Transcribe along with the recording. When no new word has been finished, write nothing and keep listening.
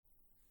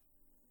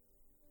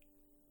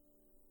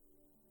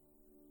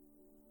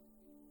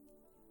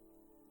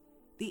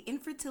The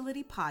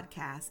Infertility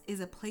Podcast is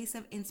a place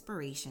of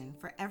inspiration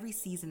for every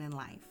season in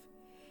life,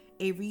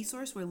 a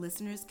resource where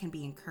listeners can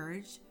be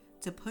encouraged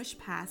to push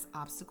past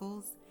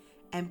obstacles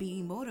and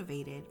be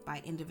motivated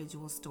by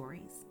individual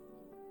stories.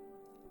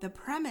 The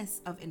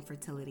premise of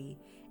infertility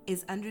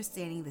is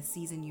understanding the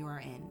season you are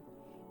in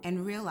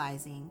and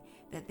realizing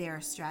that there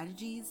are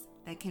strategies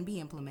that can be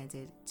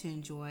implemented to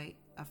enjoy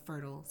a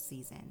fertile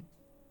season.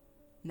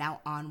 Now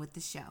on with the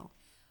show.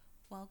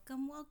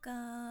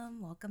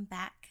 Welcome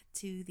back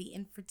to the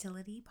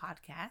Infertility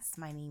Podcast.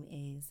 My name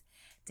is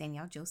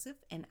Danielle Joseph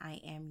and I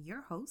am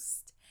your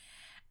host.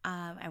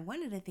 I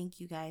wanted to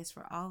thank you guys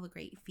for all the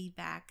great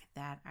feedback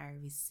that I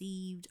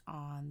received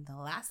on the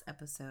last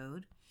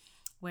episode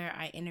where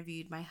I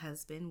interviewed my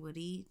husband,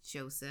 Woody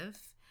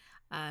Joseph.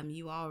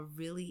 You all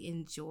really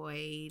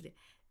enjoyed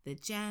the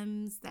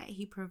gems that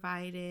he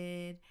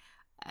provided,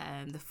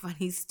 the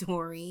funny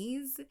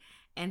stories,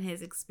 and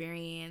his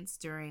experience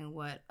during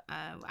what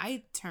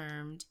I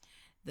termed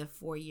the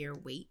 4-year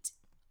wait.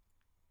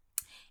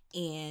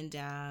 And,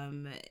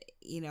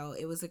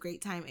 it was a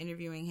great time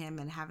interviewing him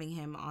and having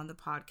him on the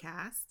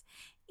podcast.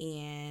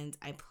 And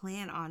I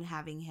plan on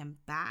having him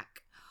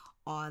back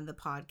on the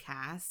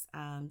podcast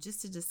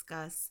just to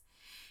discuss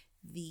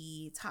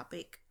the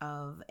topic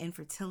of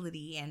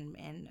infertility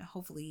and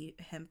hopefully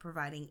him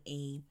providing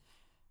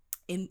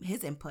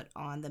his input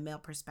on the male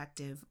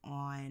perspective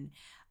on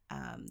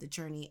the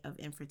journey of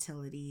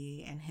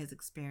infertility and his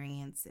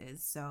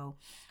experiences. So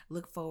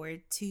look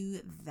forward to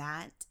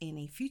that in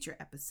a future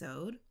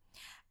episode.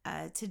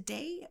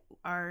 Today,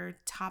 our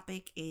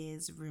topic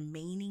is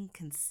remaining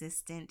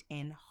consistent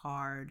in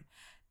hard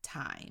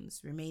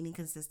times, remaining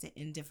consistent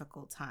in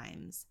difficult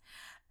times.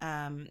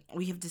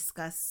 We have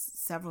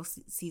discussed several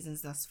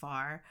seasons thus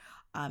far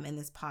in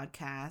this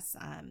podcast.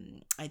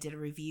 I did a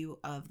review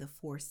of the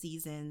 4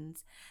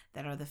 seasons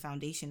that are the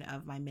foundation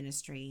of my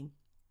ministry.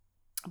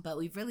 But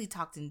we've really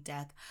talked in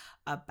depth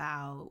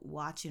about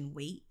watch and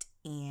wait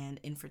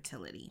and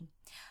infertility.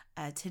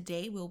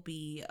 Today we'll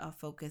be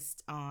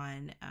focused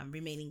on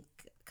remaining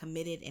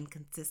committed and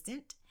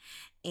consistent.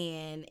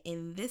 And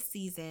in this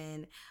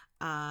season,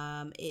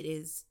 it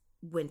is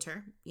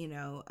winter,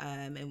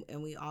 and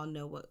we all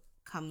know what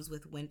comes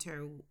with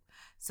winter.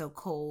 So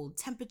cold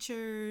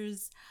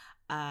temperatures.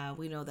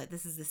 We know that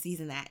this is the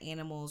season that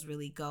animals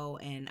really go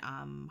and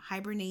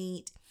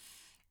hibernate.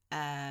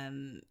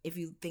 If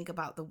you think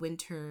about the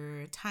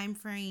winter time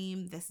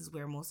frame, this is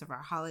where most of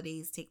our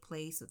holidays take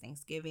place. So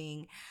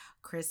Thanksgiving,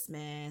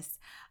 Christmas,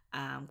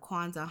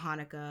 Kwanzaa,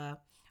 Hanukkah,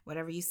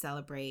 whatever you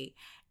celebrate.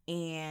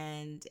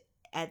 And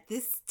at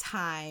this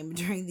time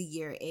during the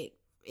year, it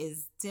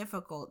is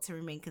difficult to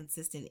remain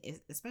consistent,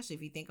 especially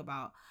if you think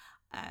about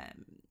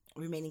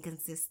remaining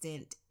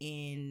consistent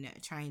in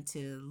trying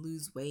to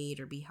lose weight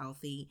or be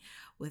healthy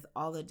with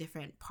all the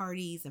different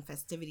parties and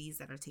festivities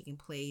that are taking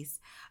place.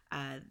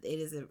 It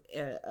is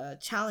a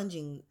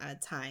challenging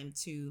time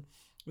to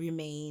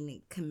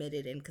remain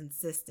committed and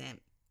consistent.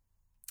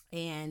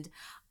 And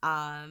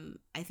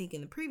I think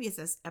in the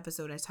previous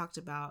episode, I talked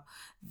about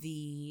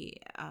the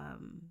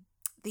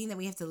thing that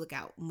we have to look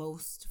out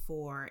most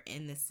for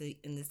in this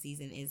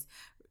season is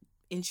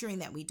ensuring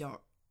that we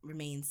don't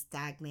remain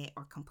stagnant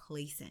or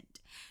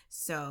complacent.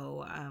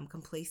 So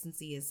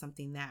complacency is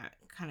something that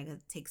kind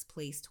of takes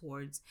place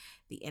towards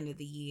the end of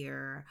the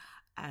year.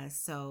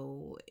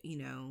 So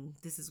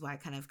this is why I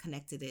kind of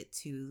connected it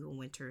to the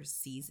winter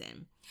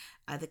season.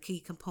 The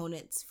key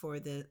components for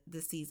the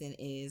season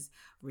is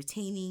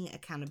retaining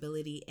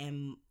accountability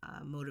and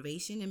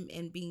motivation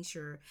and being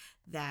sure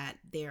that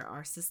there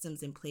are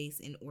systems in place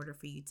in order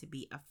for you to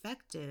be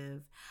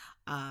effective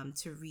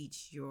to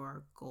reach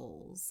your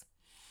goals.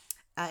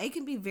 It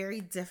can be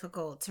very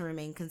difficult to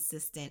remain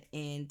consistent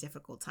in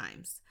difficult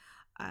times.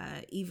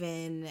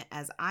 Even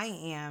as I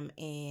am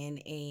in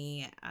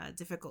a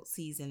difficult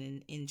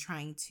season in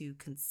trying to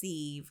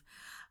conceive,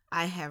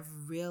 I have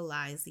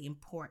realized the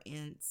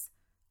importance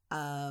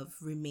of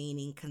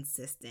remaining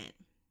consistent.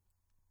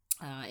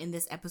 In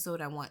this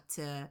episode, I want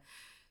to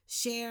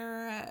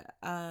share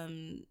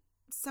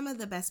some of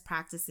the best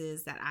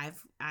practices that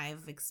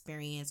I've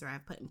experienced or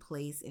I've put in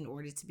place in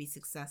order to be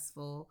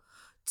successful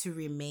to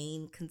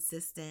remain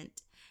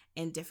consistent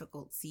in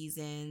difficult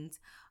seasons.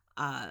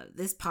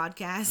 This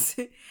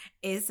podcast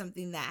is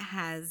something that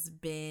has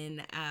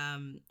been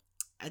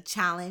a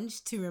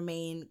challenge to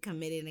remain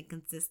committed and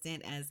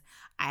consistent, as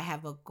I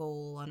have a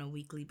goal on a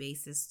weekly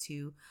basis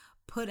to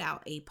put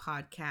out a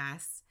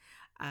podcast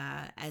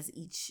as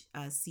each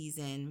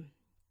season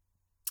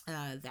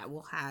that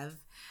will have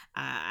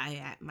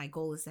my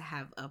goal is to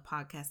have a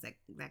podcast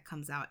that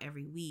comes out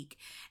every week.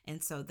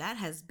 And so that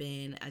has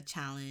been a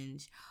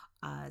challenge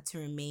to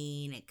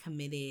remain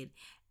committed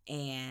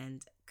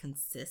and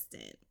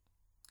consistent.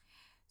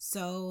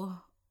 So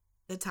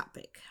the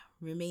topic,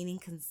 remaining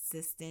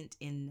consistent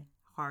in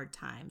hard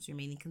times,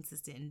 remaining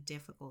consistent in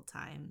difficult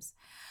times.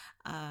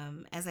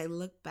 As I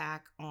look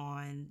back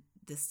on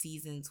the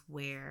seasons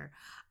where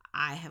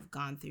I have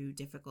gone through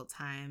difficult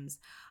times,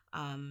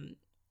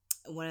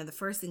 one of the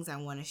first things I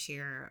want to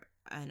share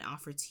and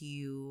offer to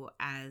you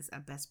as a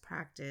best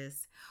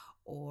practice,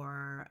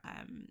 or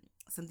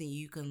something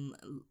you can,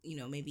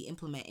 maybe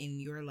implement in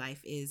your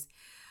life, is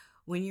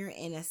when you're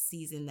in a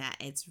season that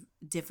it's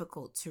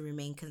difficult to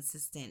remain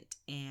consistent.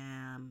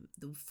 And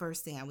the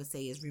first thing I would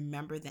say is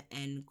remember the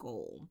end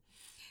goal.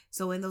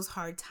 So in those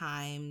hard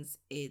times,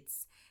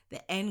 it's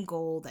the end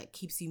goal that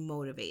keeps you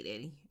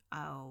motivated.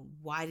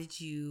 Why did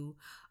you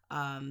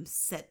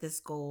set this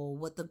goal?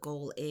 What the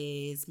goal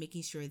is?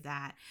 Making sure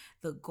that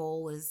the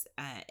goal is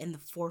in the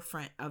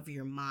forefront of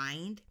your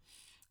mind.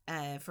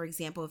 For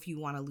example, if you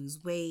want to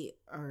lose weight,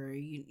 or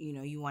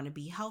you want to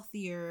be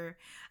healthier,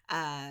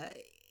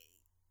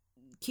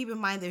 keep in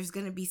mind there's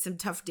going to be some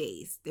tough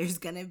days. There's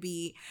going to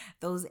be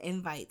those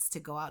invites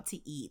to go out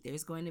to eat.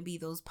 There's going to be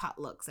those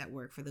potlucks at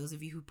work for those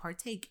of you who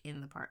partake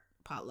in the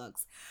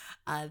potlucks.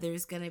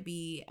 There's going to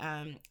be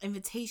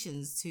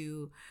invitations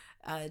to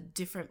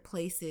different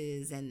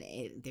places, and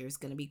there's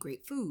going to be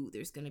great food.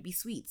 There's going to be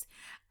sweets.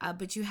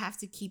 But you have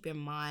to keep in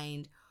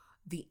mind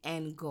the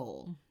end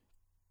goal.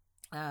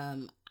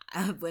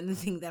 One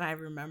thing that I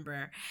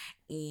remember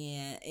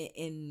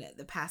in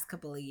the past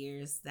couple of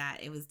years that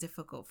it was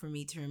difficult for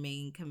me to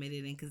remain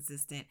committed and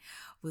consistent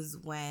was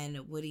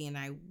when Woody and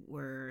I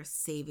were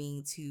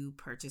saving to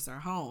purchase our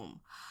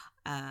home.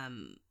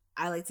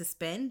 I like to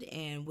spend,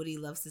 and Woody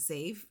loves to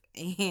save.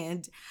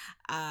 And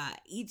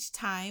each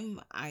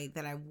time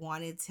that I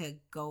wanted to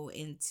go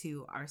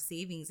into our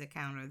savings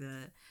account, or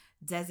the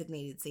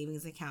designated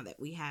savings account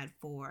that we had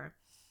for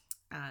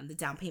the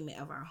down payment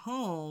of our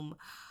home,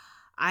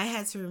 I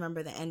had to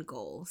remember the end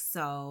goal.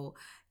 So,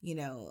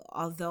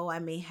 although I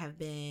may have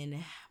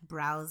been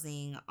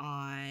browsing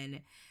on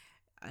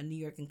a New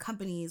York and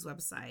Company's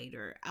website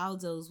or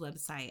Aldo's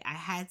website, I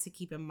had to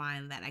keep in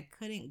mind that I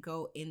couldn't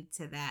go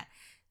into that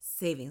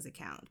savings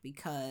account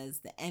because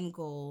the end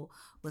goal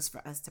was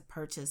for us to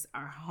purchase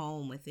our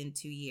home within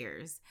 2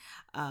 years.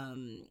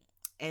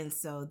 And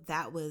so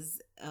that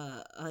was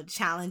a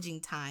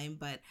challenging time,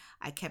 but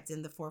I kept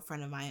in the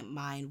forefront of my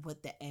mind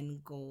what the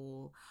end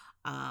goal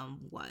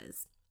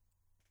was.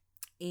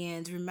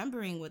 And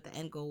remembering what the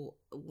end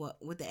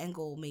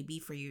goal may be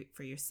for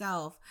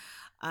yourself,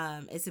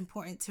 it's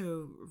important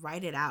to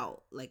write it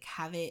out, like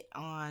have it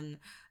on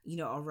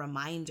a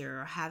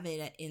reminder, or have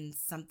it in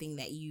something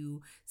that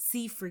you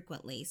see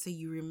frequently, so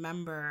you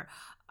remember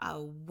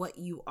what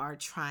you are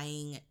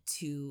trying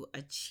to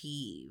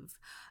achieve.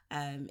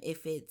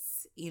 If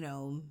it's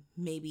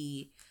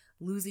maybe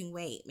losing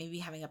weight, maybe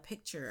having a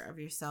picture of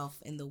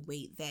yourself in the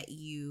weight that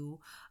you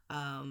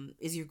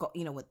is your goal,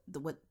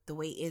 what the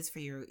weight is for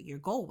your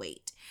goal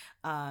weight.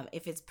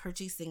 If it's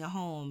purchasing a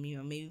home,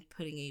 maybe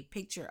putting a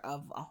picture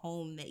of a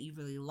home that you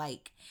really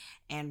like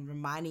and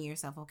reminding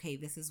yourself, okay,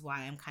 this is why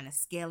I'm kind of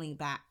scaling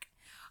back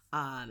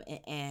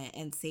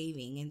and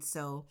saving. And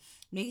so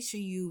make sure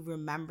you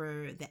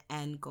remember the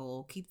end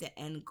goal, keep the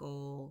end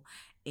goal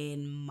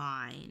in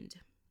mind.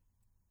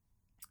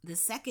 The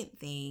second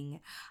thing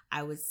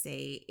I would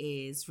say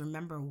is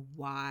remember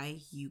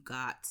why you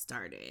got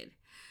started.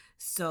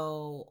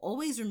 So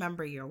always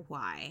remember your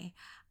why.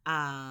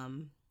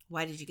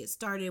 Why did you get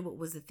started? What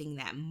was the thing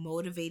that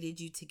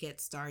motivated you to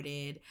get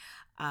started?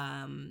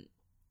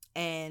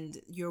 And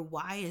your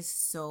why is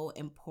so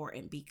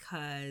important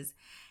because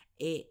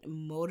it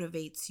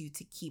motivates you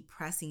to keep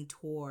pressing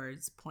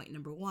towards point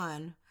number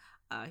one,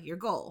 your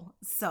goal.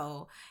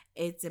 So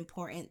it's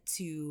important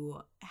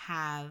to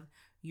have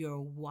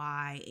your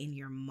why in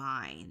your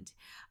mind.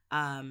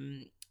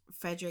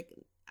 Frederick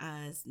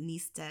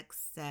Niestek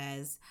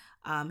says,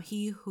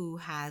 he who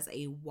has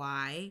a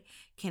why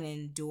can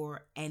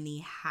endure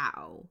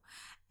anyhow.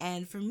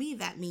 And for me,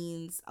 that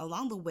means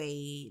along the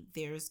way,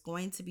 there's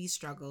going to be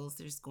struggles,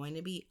 there's going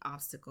to be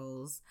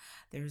obstacles,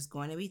 there's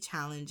going to be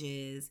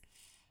challenges,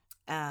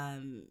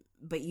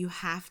 but you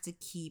have to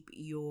keep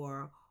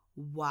your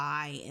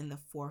why in the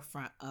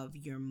forefront of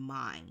your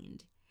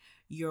mind.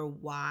 Your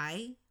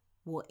why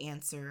will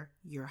answer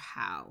your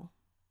how.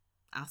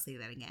 I'll say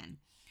that again.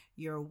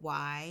 Your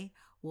why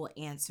will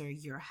answer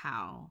your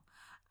how.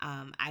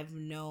 I've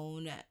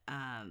known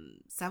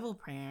several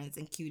parents,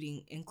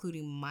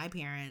 including my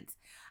parents,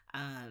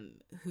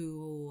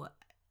 who,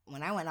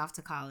 when I went off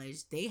to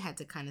college, they had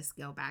to kind of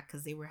scale back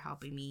because they were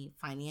helping me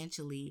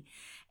financially.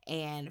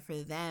 And for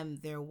them,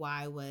 their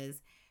why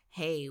was,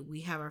 hey,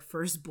 we have our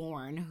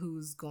firstborn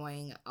who's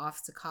going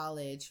off to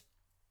college,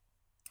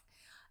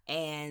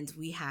 and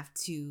we have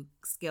to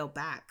scale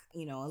back,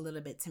 a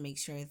little bit to make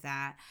sure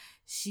that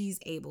she's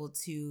able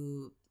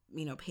to,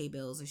 pay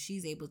bills, or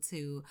she's able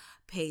to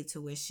pay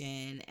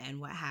tuition and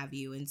what have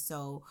you. And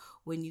so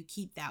when you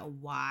keep that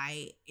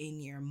why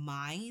in your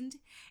mind,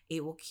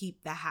 it will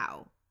keep the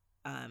how.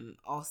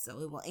 Also,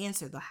 it will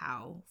answer the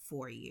how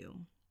for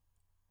you.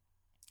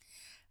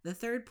 The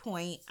third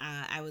point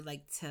I would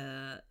like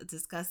to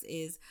discuss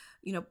is,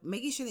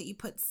 making sure that you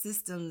put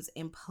systems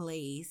in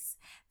place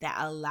that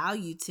allow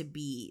you to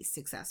be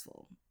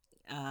successful.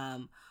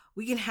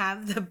 We can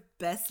have the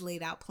best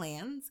laid out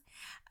plans,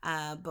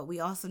 but we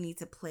also need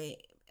to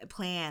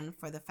plan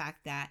for the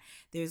fact that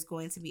there's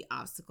going to be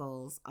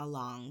obstacles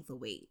along the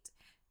way.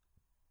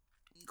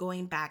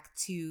 Going back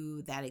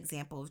to that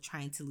example of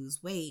trying to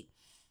lose weight,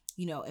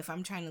 if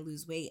I'm trying to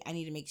lose weight, I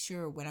need to make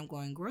sure when I'm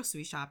going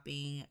grocery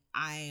shopping,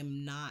 I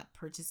am not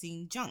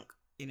purchasing junk,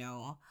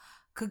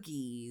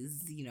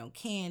 cookies,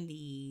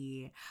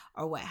 candy,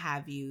 or what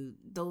have you.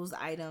 Those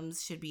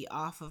items should be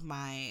off of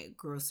my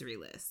grocery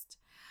list.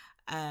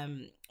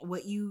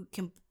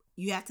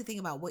 You have to think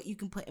about what you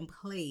can put in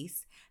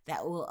place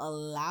that will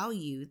allow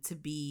you to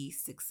be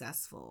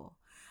successful.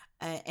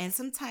 And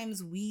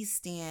sometimes we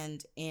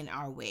stand in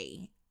our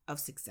way of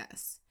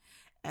success.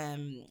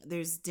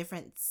 There's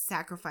different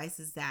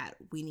sacrifices that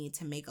we need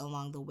to make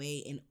along the way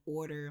in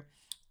order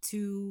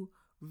to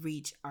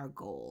reach our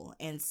goal.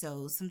 And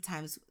so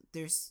sometimes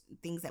there's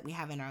things that we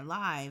have in our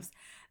lives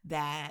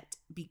that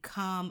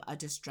become a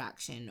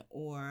distraction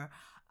or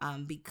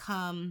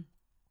become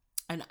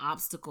an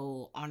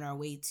obstacle on our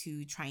way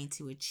to trying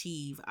to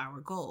achieve our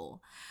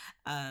goal.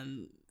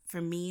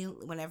 For me,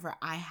 whenever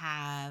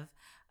I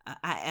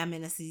am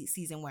in a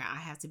season where I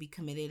have to be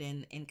committed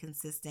and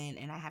consistent,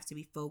 and I have to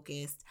be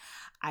focused,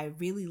 I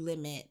really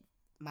limit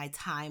my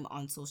time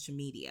on social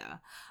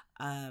media.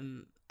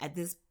 At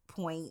this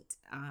point,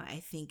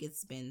 I think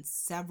it's been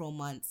several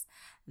months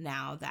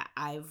now that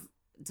I've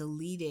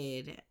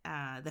deleted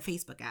the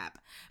Facebook app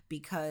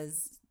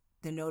because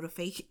the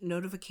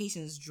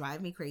notifications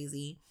drive me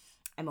crazy.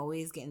 I'm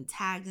always getting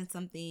tagged in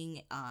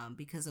something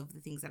because of the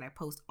things that I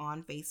post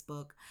on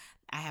Facebook.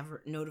 I have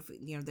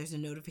there's a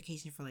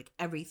notification for like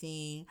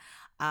everything,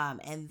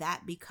 and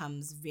that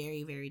becomes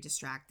very, very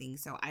distracting.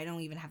 So I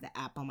don't even have the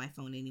app on my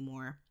phone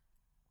anymore.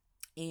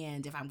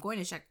 And if I'm going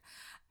to check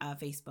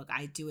Facebook,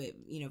 I do it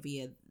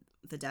via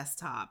the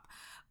desktop.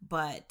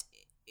 But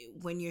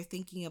when you're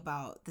thinking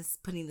about this,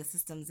 putting the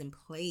systems in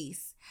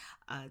place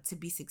to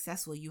be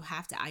successful, you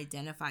have to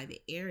identify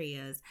the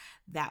areas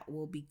that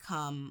will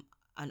become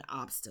an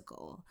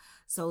obstacle.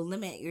 So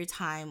limit your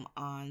time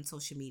on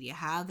social media,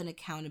 have an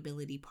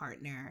accountability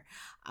partner,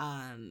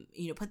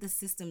 put the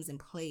systems in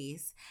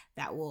place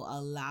that will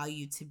allow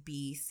you to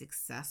be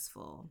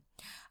successful.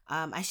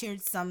 I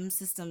shared some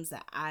systems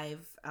that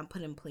I've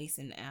put in place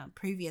in a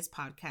previous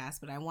podcast,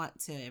 but I want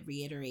to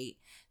reiterate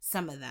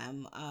some of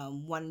them.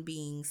 One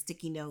being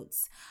sticky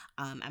notes.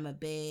 I'm a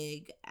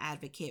big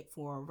advocate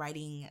for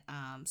writing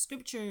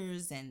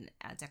scriptures and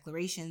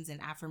declarations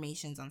and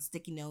affirmations on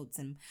sticky notes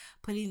and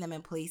putting them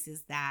in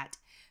places that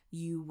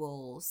you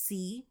will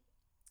see,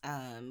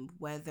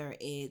 whether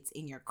it's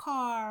in your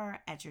car,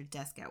 at your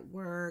desk at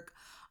work,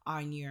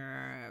 on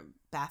your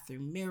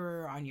bathroom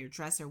mirror, on your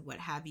dresser, what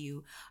have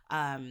you.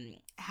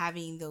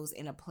 Having those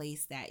in a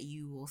place that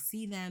you will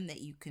see them, that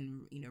you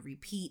can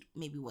repeat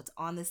maybe what's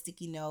on the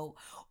sticky note,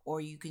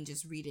 or you can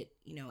just read it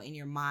in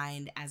your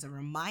mind as a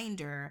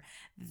reminder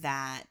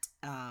that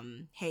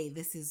hey,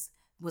 this is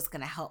what's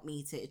going to help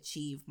me to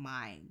achieve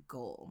my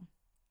goal.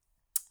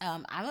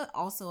 I'm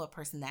also a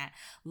person that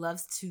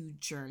loves to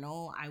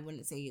journal. I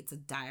wouldn't say it's a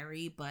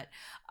diary, but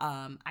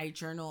I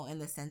journal in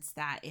the sense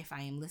that if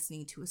I am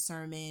listening to a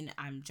sermon,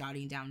 I'm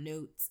jotting down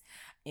notes.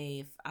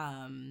 If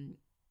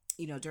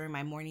during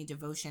my morning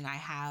devotion, I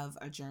have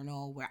a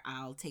journal where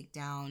I'll take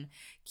down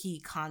key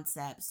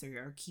concepts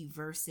or key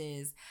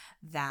verses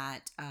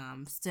that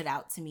stood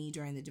out to me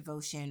during the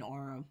devotion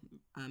or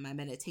my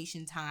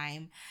meditation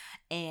time.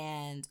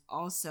 And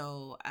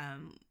also,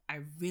 I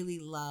really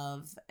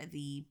love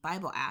the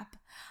Bible app,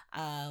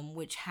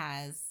 which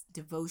has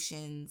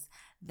devotions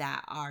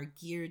that are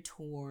geared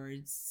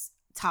towards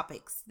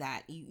topics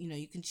that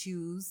you can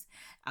choose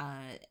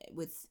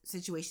with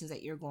situations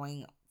that you're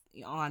going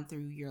on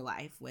through your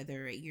life,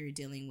 whether you're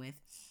dealing with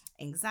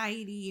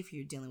anxiety, if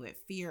you're dealing with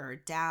fear or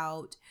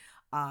doubt,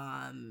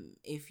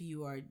 if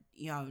you are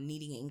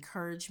needing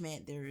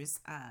encouragement. There's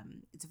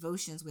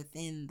devotions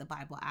within the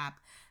Bible app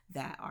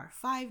that are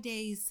 5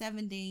 days,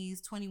 7 days,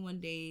 21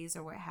 days,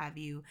 or what have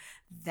you,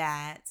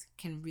 that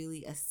can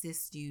really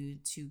assist you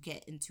to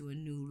get into a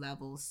new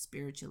level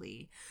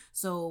spiritually.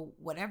 So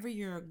whatever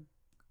your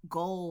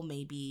goal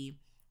may be,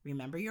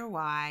 remember your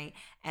why,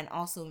 and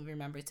also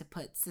remember to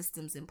put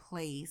systems in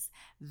place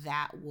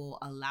that will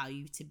allow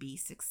you to be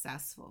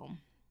successful.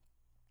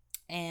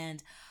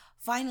 And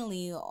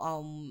finally,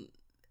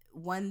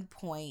 one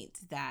point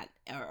that,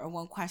 or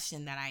one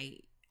question that I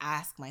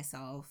ask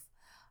myself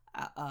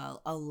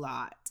a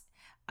lot,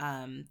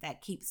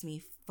 that keeps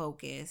me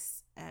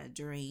focused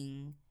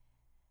during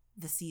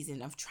the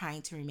season of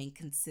trying to remain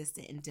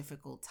consistent in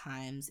difficult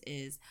times,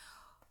 is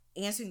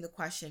answering the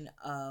question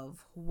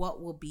of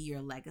what will be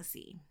your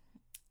legacy.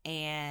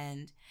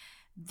 And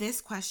this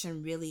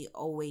question really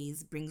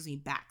always brings me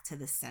back to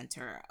the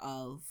center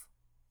of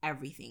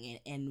everything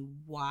and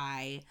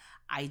why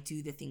I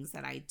do the things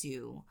that I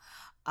do.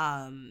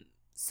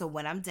 So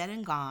when I'm dead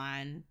and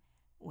gone,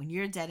 when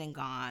you're dead and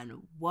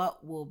gone,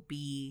 what will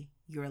be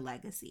your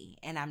legacy?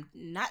 And I'm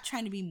not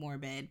trying to be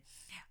morbid,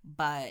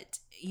 but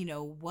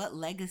what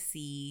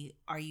legacy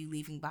are you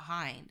leaving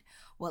behind?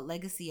 What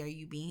legacy are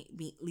you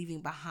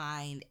leaving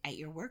behind at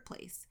your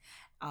workplace?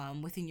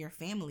 within your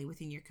family,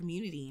 within your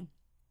community,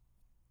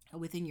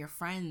 within your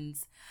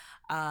friends,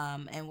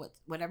 and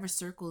whatever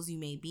circles you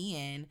may be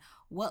in.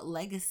 What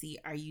legacy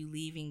are you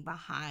leaving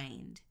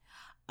behind?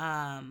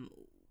 Um,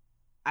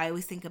 I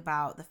always think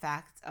about the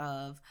fact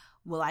of,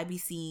 will I be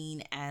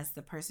seen as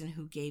the person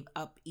who gave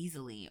up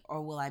easily,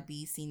 or will I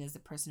be seen as the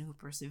person who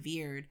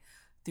persevered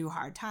through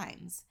hard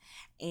times?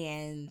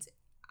 And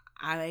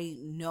I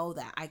know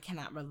that I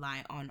cannot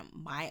rely on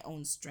my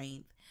own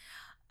strength.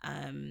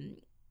 Um,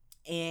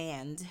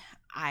 and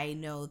I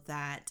know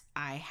that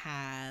I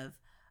have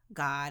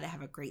God, I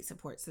have a great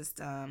support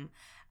system,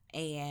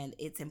 and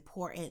it's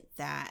important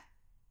that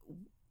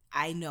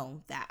I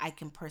know that I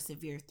can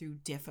persevere through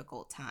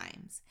difficult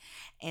times.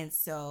 And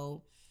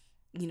so,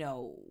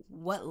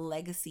 what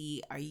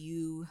legacy are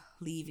you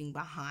leaving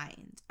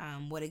behind?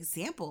 What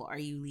example are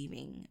you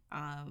leaving?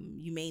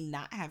 You may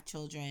not have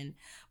children,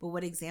 but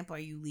what example are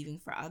you leaving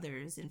for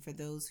others? And for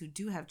those who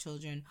do have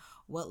children,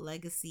 what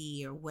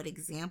legacy or what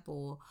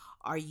example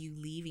are you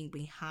leaving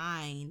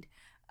behind,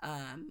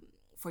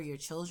 for your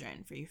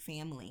children, for your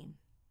family?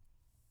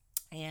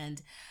 And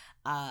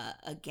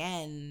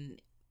again,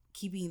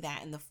 keeping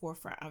that in the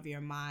forefront of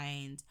your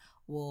mind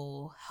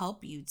will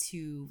help you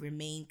to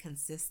remain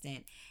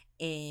consistent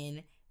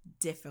in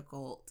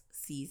difficult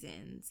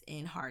seasons,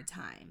 in hard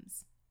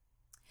times.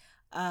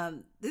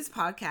 This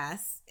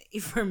podcast,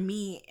 for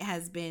me,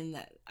 has been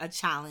a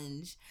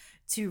challenge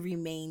to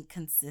remain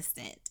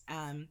consistent.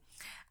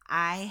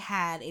 I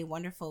had a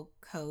wonderful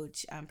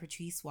coach,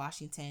 Patrice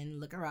Washington.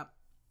 Look her up.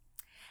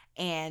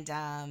 And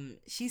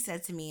she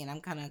said to me, and I'm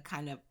gonna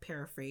kind of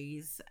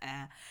paraphrase,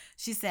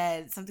 she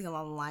said something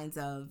along the lines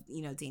of,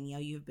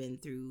 Danielle, you've been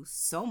through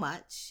so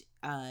much.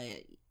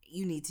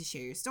 You need to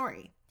share your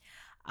story.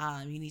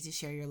 You need to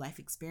share your life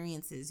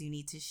experiences. You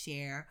need to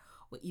share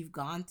what you've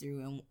gone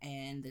through,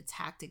 and the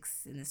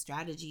tactics and the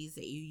strategies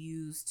that you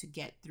use to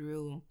get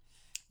through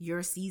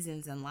your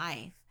seasons in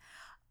life.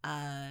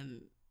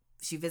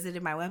 She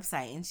visited my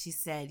website and she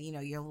said,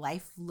 your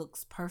life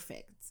looks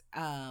perfect,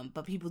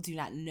 but people do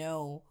not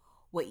know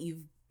what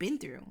you've been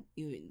through.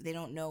 They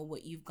don't know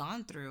what you've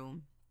gone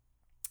through.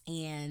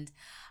 And,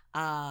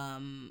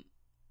 from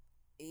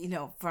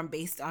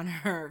based on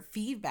her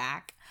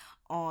feedback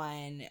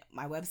on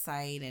my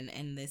website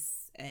and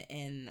this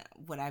and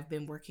what I've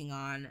been working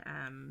on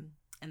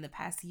in the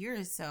past year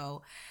or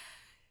so,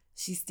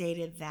 she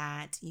stated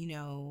that,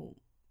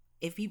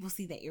 if people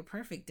see that you're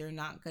perfect, they're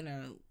not going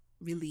to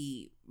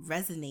really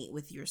resonate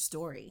with your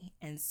story.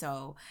 And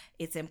so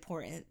it's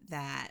important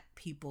that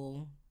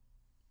people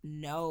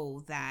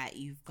know that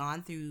you've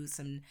gone through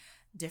some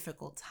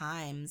difficult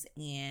times,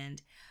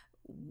 and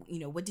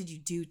what did you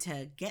do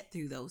to get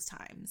through those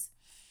times?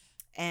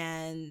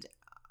 And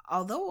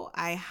although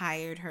I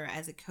hired her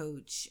as a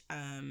coach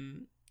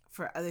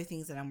for other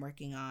things that I'm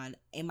working on,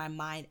 in my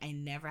mind I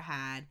never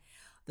had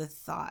the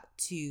thought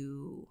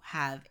to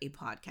have a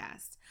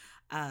podcast.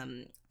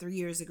 3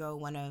 years ago,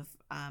 one of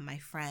my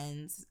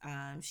friends,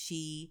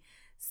 she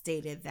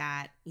stated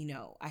that,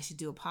 I should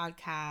do a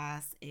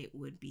podcast. It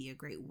would be a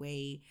great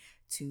way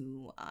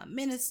to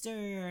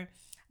minister,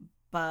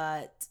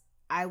 but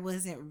I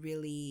wasn't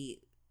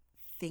really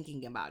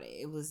thinking about it.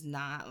 It was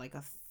not like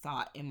a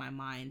thought in my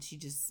mind. She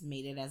just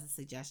made it as a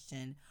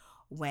suggestion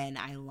when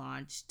I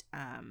launched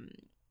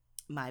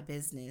my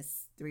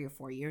business 3 or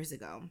 4 years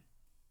ago.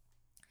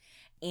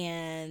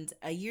 And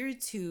a year or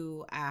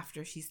two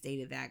after she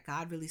stated that,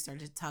 God really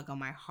started to tug on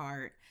my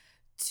heart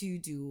to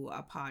do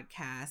a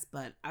podcast,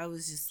 but I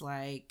was just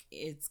like,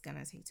 it's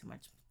gonna take too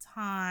much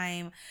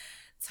time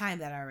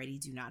that I already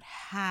do not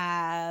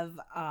have.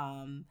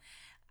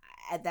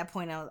 At that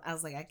point, I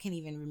was like, I can't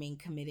even remain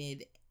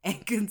committed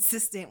and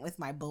consistent with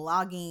my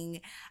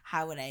blogging.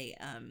 How would I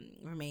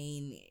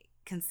remain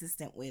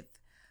consistent with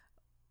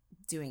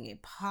doing a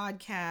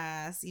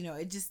podcast?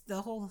 It just,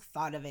 the whole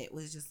thought of it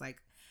was just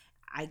like,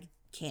 I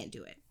can't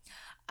do it.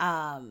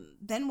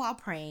 Then while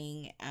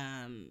praying,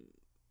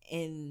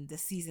 in the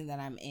season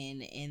that I'm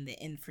in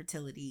the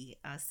infertility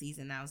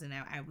season I was in,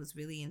 I was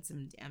really in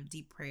some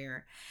deep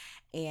prayer,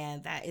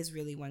 and that is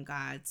really when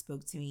God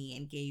spoke to me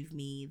and gave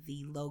me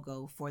the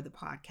logo for the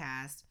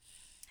podcast,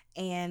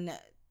 and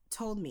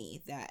told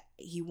me that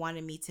he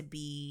wanted me to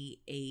be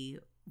a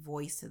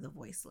voice to the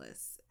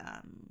voiceless.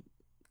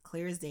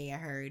 Clear as day, I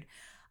heard,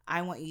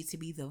 I want you to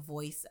be the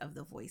voice of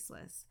the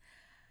voiceless.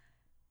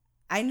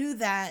 I knew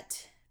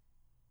that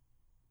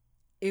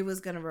it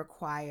was going to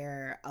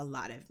require a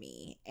lot of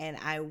me. And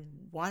I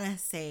want to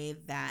say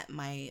that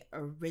my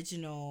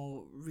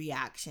original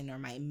reaction, or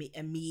my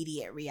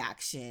immediate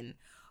reaction,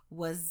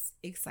 was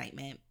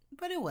excitement,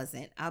 but it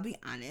wasn't. I'll be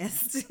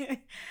honest.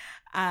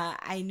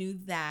 I knew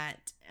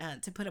that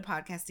to put a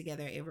podcast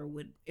together, it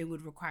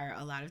would require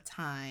a lot of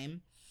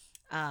time,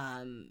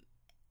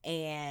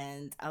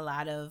 and a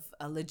lot of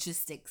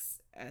logistics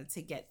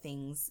to get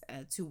things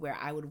to where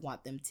I would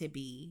want them to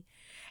be.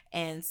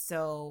 And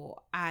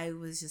so I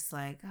was just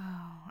like,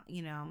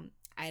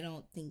 I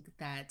don't think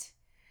that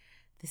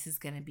this is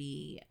going to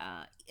be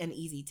an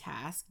easy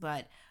task.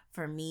 But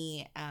for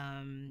me,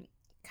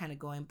 kind of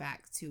going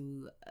back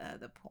to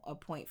a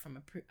point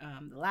from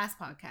the last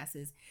podcast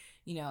is,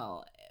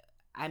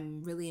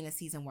 I'm really in a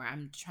season where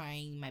I'm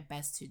trying my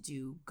best to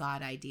do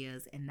God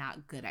ideas and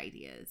not good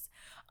ideas.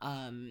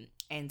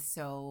 And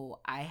so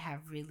I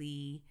have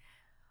really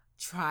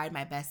tried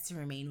my best to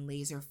remain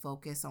laser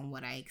focused on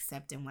what I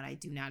accept and what I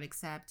do not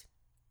accept.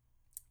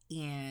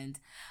 And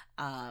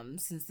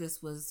since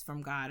this was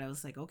from God, I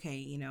was like,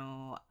 okay,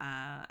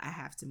 I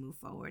have to move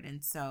forward.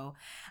 And so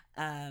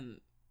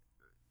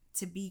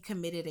to be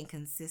committed and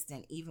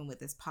consistent, even with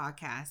this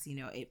podcast,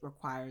 it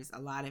requires a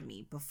lot of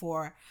me.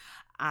 Before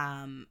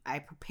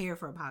I prepare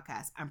for a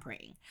podcast, I'm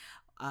praying.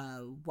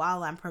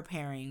 While I'm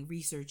preparing,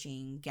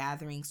 researching,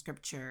 gathering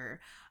scripture,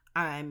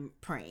 I'm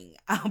praying.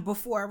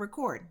 Before I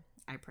record,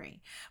 I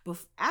pray.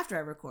 After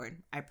I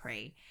record, I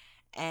pray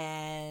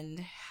and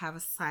have a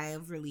sigh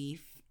of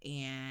relief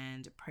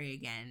and pray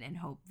again and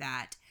hope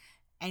that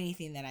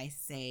anything that I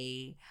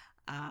say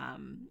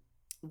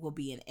will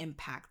be an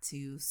impact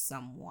to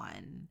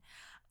someone.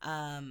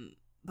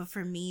 But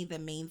for me, the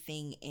main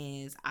thing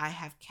is I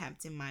have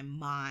kept in my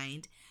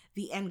mind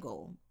the end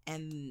goal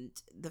and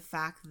the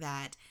fact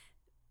that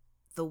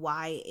the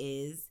why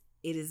is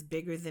it is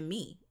bigger than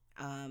me.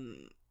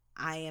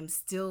 I am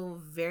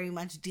still very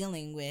much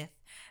dealing with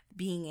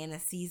being in a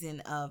season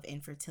of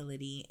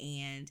infertility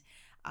and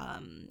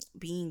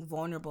being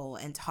vulnerable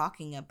and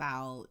talking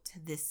about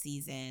this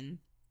season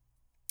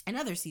and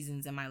other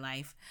seasons in my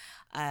life.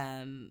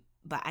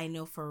 But I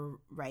know for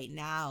right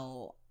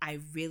now, I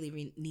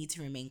really need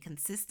to remain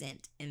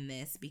consistent in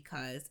this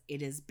because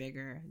it is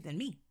bigger than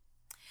me.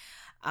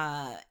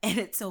 And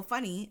it's so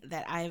funny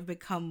that I have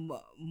become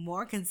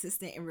more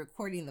consistent in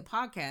recording the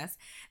podcast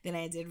than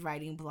I did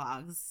writing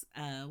blogs,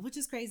 which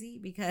is crazy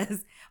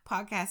because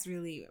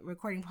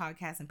recording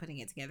podcasts and putting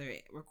it together,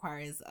 it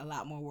requires a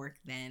lot more work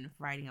than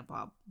writing a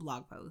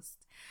blog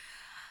post.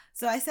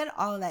 So I said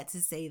all of that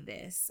to say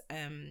this.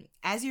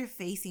 As you're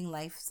facing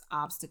life's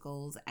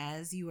obstacles,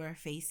 as you are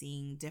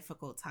facing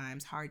difficult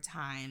times, hard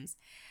times,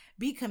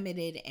 be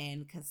committed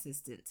and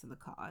consistent to the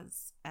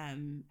cause.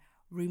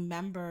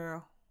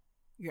 Remember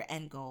your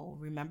end goal.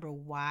 Remember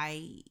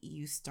why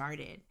you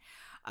started.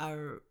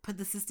 Put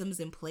the systems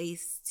in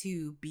place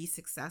to be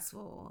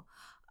successful.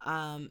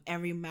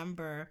 And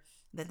remember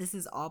that this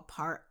is all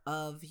part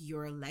of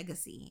your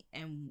legacy.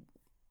 And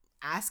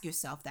ask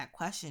yourself that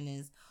question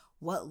is,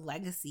 what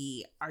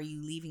legacy are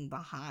you leaving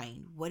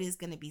behind? What is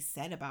going to be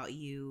said about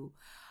you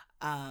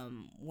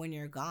when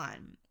you're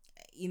gone?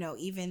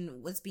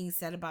 Even what's being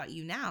said about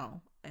you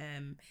now.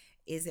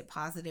 Is it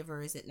positive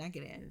or is it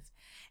negative?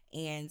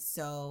 And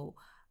so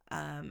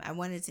I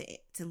wanted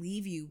to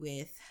leave you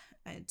with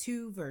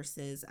two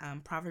verses,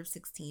 Proverbs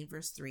 16,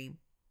 verse 3,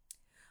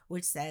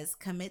 which says,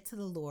 commit to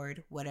the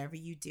Lord whatever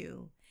you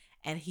do,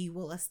 and he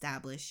will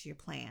establish your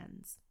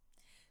plans.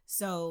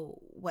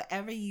 So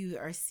whatever you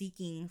are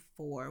seeking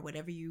for,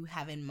 whatever you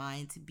have in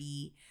mind to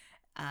be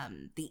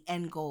the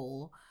end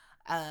goal,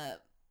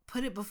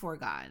 put it before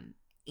God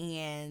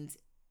and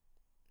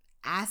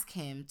ask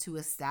him to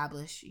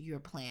establish your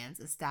plans,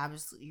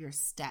 establish your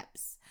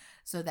steps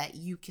so that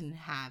you can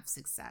have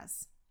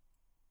success.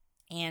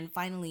 And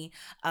finally,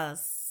 2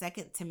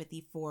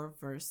 Timothy 4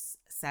 verse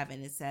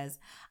 7, it says,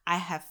 I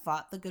have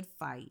fought the good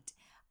fight.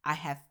 I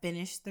have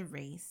finished the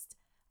race.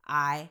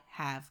 I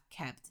have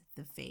kept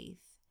the faith.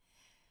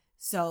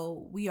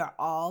 So we are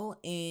all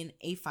in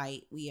a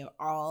fight. We are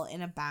all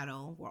in a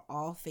battle. We're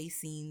all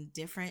facing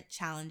different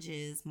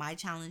challenges. My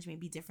challenge may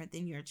be different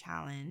than your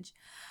challenge.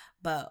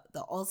 But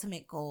the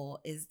ultimate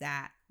goal is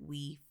that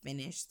we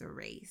finish the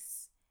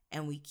race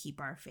and we keep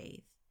our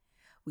faith.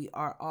 We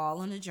are all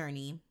on a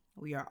journey.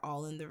 We are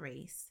all in the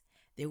race.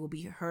 There will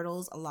be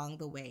hurdles along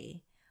the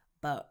way.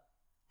 But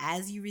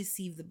as you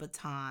receive the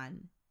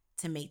baton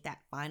to make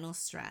that final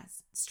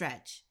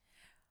stretch,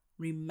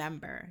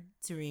 remember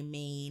to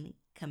remain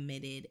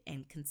committed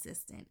and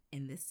consistent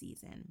in this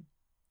season.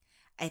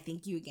 I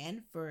thank you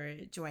again for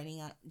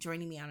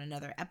joining me on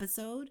another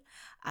episode.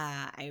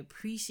 I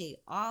appreciate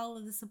all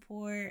of the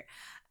support.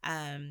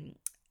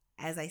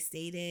 As I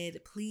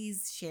stated,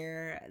 please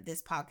share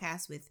this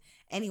podcast with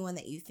anyone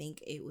that you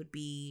think it would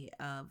be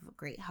of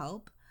great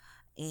help.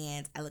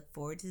 And I look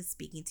forward to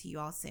speaking to you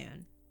all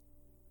soon.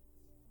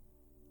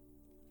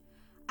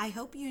 I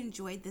hope you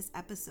enjoyed this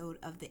episode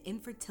of the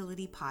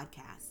Infertility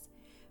Podcast.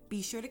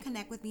 Be sure to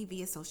connect with me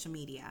via social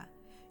media.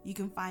 You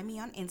can find me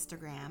on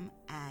Instagram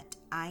at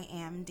I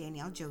am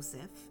Danielle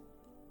Joseph,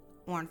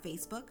 or on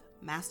Facebook,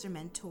 Master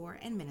Mentor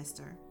and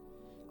Minister,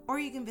 or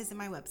you can visit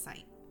my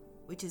website,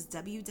 which is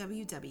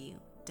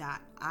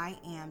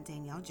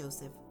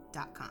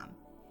www.iamdaniellejoseph.com.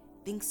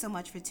 Thanks so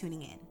much for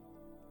tuning in.